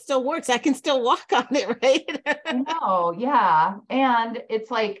knee, it still works. I can still walk on it, right? I know, yeah. And it's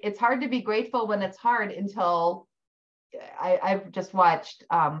like, it's hard to be grateful when it's hard until I've watched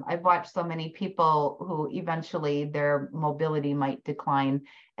so many people who eventually their mobility might decline.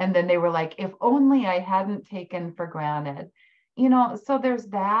 And then they were like, if only I hadn't taken for granted, so there's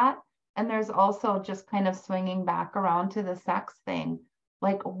that. And there's also just kind of swinging back around to the sex thing.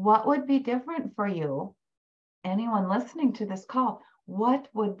 Like, what would be different for you? Anyone listening to this call, what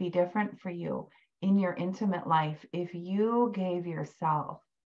would be different for you in your intimate life if you gave yourself,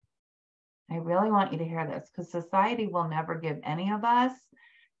 I really want you to hear this, because society will never give any of us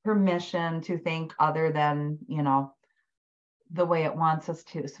permission to think other than, the way it wants us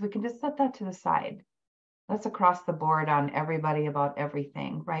to. So we can just set that to the side. That's across the board on everybody about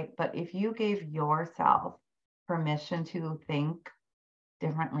everything, right? But if you gave yourself permission to think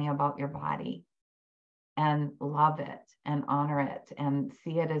differently about your body and love it and honor it and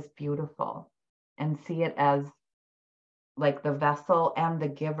see it as beautiful and see it as like the vessel and the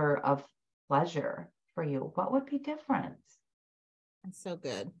giver of pleasure for you, what would be different? That's so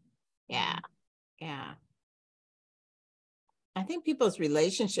good. Yeah. I think people's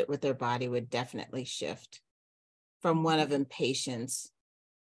relationship with their body would definitely shift from one of impatience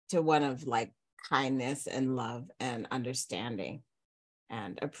to one of like kindness and love and understanding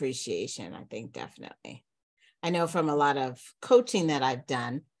and appreciation. I think definitely. I know from a lot of coaching that I've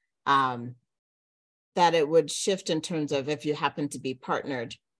done, that it would shift in terms of if you happen to be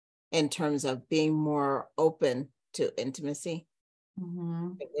partnered, in terms of being more open to intimacy.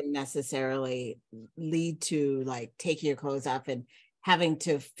 It wouldn't necessarily lead to like taking your clothes off and having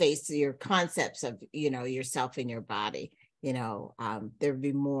to face your concepts of, yourself and your body. There'd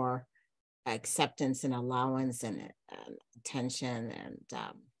be more acceptance and allowance and attention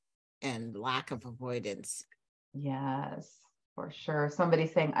and lack of avoidance. Yes, for sure. Somebody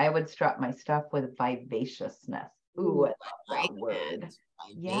saying I would strut my stuff with vivaciousness. Ooh, I love that word.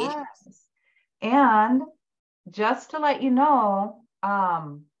 Yes. And just to let you know,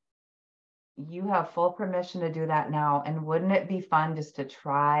 you have full permission to do that now. And wouldn't it be fun just to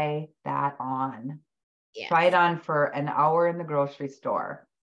try that on? Yes. Try it on for an hour in the grocery store,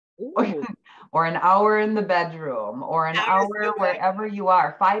 or an hour in the bedroom, or an hour wherever you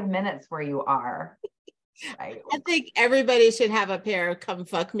are, 5 minutes where you are. Right. I think everybody should have a pair of come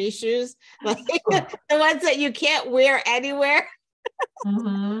fuck me shoes, like the ones that you can't wear anywhere.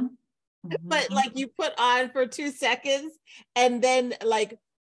 But like you put on for 2 seconds, and then like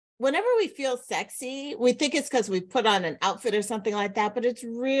whenever we feel sexy, we think it's because we put on an outfit or something like that, but it's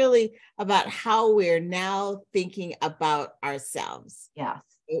really about how we're now thinking about ourselves. Yes.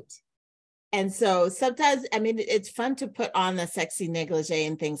 Right? And so sometimes, it's fun to put on a sexy negligee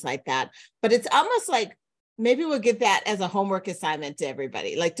and things like that, but it's almost like maybe we'll give that as a homework assignment to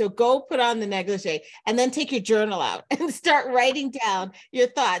everybody, like to go put on the negligee and then take your journal out and start writing down your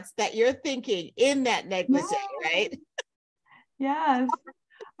thoughts that you're thinking in that negligee, right? Yes.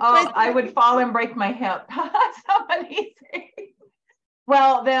 Oh, I would fall and break my hip. Somebody say.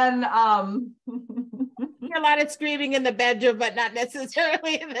 Well, then a lot of screaming in the bedroom, but not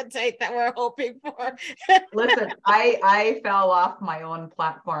necessarily in the type that we're hoping for. Listen, I fell off my own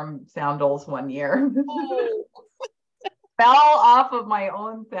platform sandals one year. Oh. Fell off of my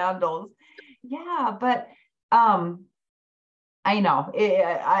own sandals. Yeah, but I know,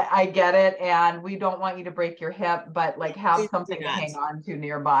 I get it, and we don't want you to break your hip, but like have something to hang on to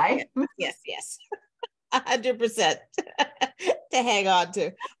nearby. Yes. 100% to hang on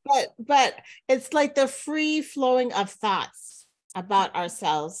to. But it's like the free flowing of thoughts about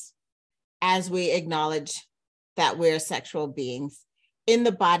ourselves as we acknowledge that we're sexual beings in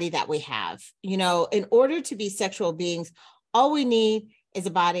the body that we have. In order to be sexual beings, all we need is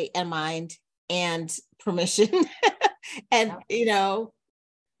a body and mind and permission. And,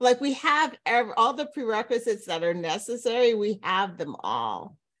 like we have all the prerequisites that are necessary, we have them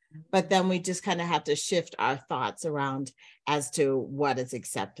all. But then we just kind of have to shift our thoughts around as to what is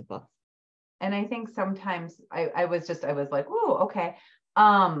acceptable. And I think sometimes I was like, oh, okay.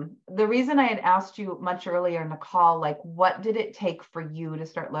 The reason I had asked you much earlier in the call, like, what did it take for you to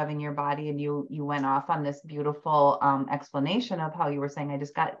start loving your body? And you went off on this beautiful explanation of how you were saying, I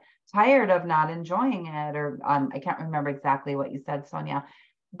just got tired of not enjoying it, or I can't remember exactly what you said, Sonia,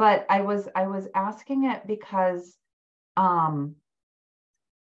 but I was asking it because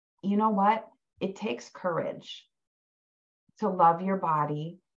you know what? It takes courage to love your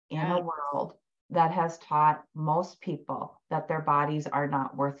body in a world that has taught most people that their bodies are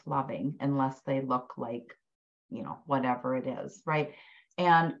not worth loving unless they look like, you know, whatever it is, right?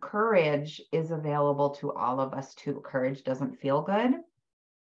 And courage is available to all of us too. Courage doesn't feel good.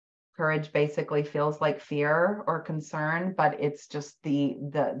 Courage basically feels like fear or concern, but it's just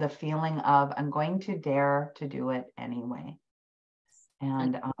the feeling of, I'm going to dare to do it anyway.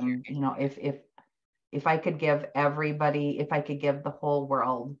 And you know, if I could give everybody, if I could give the whole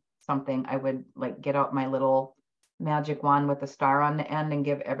world something, I would like get out my little magic wand with a star on the end and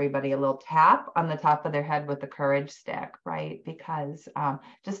give everybody a little tap on the top of their head with the courage stick, right? Because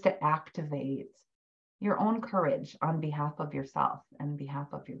just to activate your own courage on behalf of yourself and behalf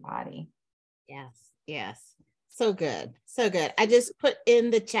of your body. Yes, yes. So good. So good. I just put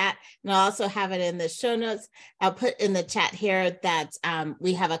in the chat, and I'll also have it in the show notes. I'll put in the chat here that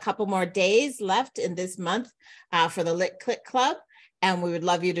we have a couple more days left in this month for the Clit Club, and we would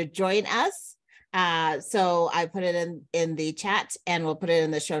love you to join us. So I put it in the chat, and we'll put it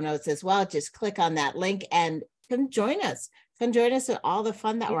in the show notes as well. Just click on that link and come join us. Come join us with all the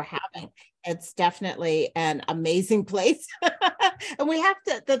fun that we're having. It's definitely an amazing place. And we have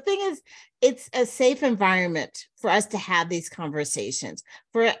to, the thing is, it's a safe environment for us to have these conversations,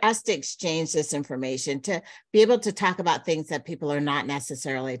 for us to exchange this information, to be able to talk about things that people are not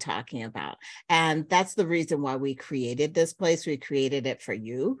necessarily talking about. And that's the reason why we created this place. We created it for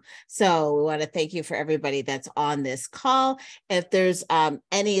you. So we want to thank you for everybody that's on this call. If there's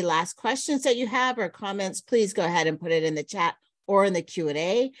any last questions that you have or comments, please go ahead and put it in the chat or in the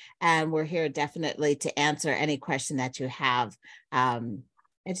Q&A, and we're here definitely to answer any question that you have.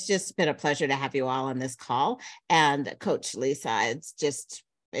 It's just been a pleasure to have you all on this call, and Coach Lisa, it's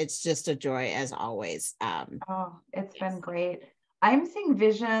just a joy as always. Oh, it's been great. I'm seeing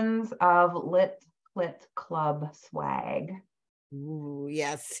visions of Clit Club swag. Ooh,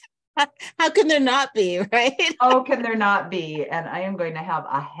 yes. How can there not be, right? Oh, can there not be? And I am going to have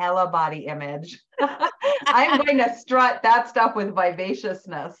a hella body image. I'm going to strut that stuff with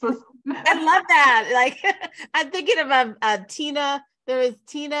vivaciousness. I love that. Like, I'm thinking of Tina.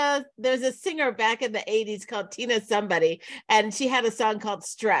 There's a singer back in the 80s called Tina somebody, and she had a song called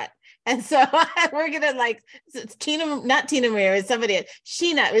Strut. And so we're gonna like, it's Tina, not Tina Marie, it's somebody, it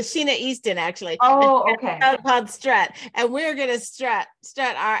was Sheena Easton actually. Oh, okay. Called Strut, and we're gonna strut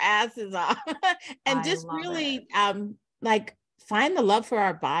our asses off, and I just really it. like find the love for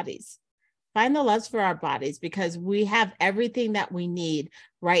our bodies. Find the love for our bodies, because we have everything that we need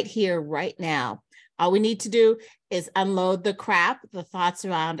right here, right now. All we need to do is unload the crap, the thoughts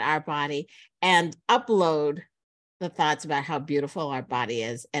around our body, and upload the thoughts about how beautiful our body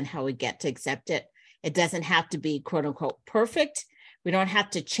is and how we get to accept it. It doesn't have to be quote unquote perfect. We don't have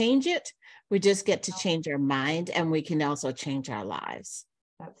to change it. We just get to change our mind, and we can also change our lives.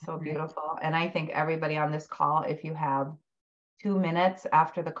 That's so beautiful. And I think everybody on this call, if you have 2 minutes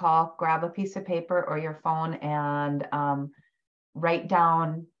after the call, grab a piece of paper or your phone and write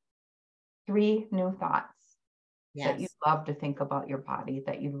down 3 new thoughts that you'd love to think about your body,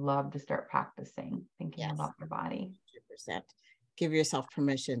 that you'd love to start practicing thinking about your body. 100%. Give yourself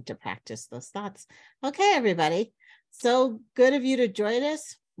permission to practice those thoughts. Okay, everybody. So good of you to join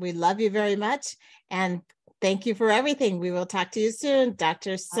us. We love you very much. And thank you for everything. We will talk to you soon.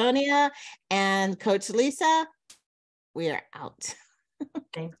 Dr. Sonia and Coach Lisa, we are out.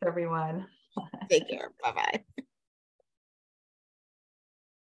 Thanks, everyone. Take care. Bye-bye.